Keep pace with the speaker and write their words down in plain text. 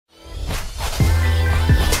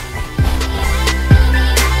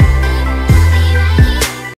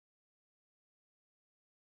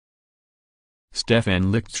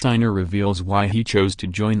Stephan Lichtsteiner reveals why he chose to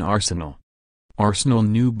join Arsenal. Arsenal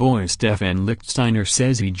new boy Stephan Lichtsteiner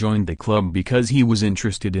says he joined the club because he was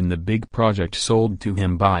interested in the big project sold to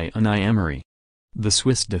him by Unai Emery. The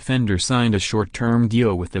Swiss defender signed a short-term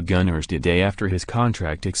deal with the Gunners today after his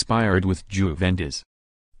contract expired with Juventus.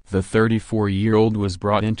 The 34-year-old was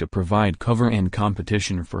brought in to provide cover and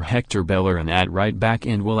competition for Hector Bellerin at right back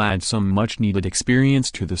and will add some much-needed experience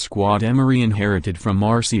to the squad Emery inherited from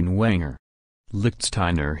Arsene Wenger.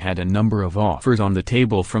 Lichtsteiner had a number of offers on the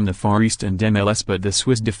table from the Far East and MLS, but the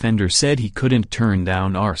Swiss defender said he couldn't turn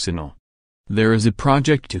down Arsenal. "There is a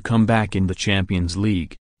project to come back in the Champions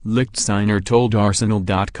League," Lichtsteiner told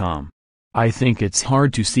Arsenal.com. "I think it's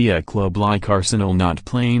hard to see a club like Arsenal not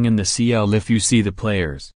playing in the CL if you see the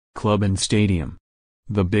players, club and stadium.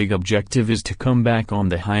 The big objective is to come back on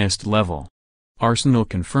the highest level." Arsenal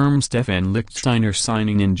confirmed Stephan Lichtsteiner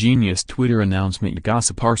signing in genius Twitter announcement.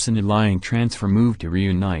 Gossip: Arsene lying transfer move to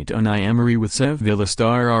reunite Unai Emery with Sevilla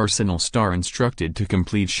star. Arsenal star instructed to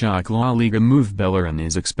complete shock La Liga move. Bellerin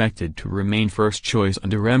is expected to remain first choice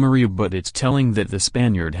under Emery, but it's telling that the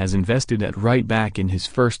Spaniard has invested at right back in his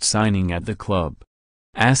first signing at the club.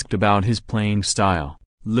 Asked about his playing style,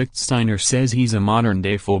 Lichtsteiner says he's a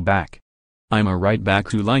modern-day fullback. "I'm a right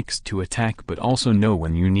back who likes to attack but also know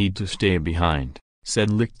when you need to stay behind," said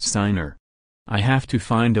Lichtsteiner. "I have to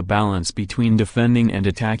find a balance between defending and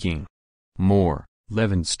attacking." More,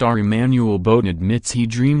 Levant star Emmanuel Botton admits he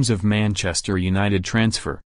dreams of Manchester United transfer.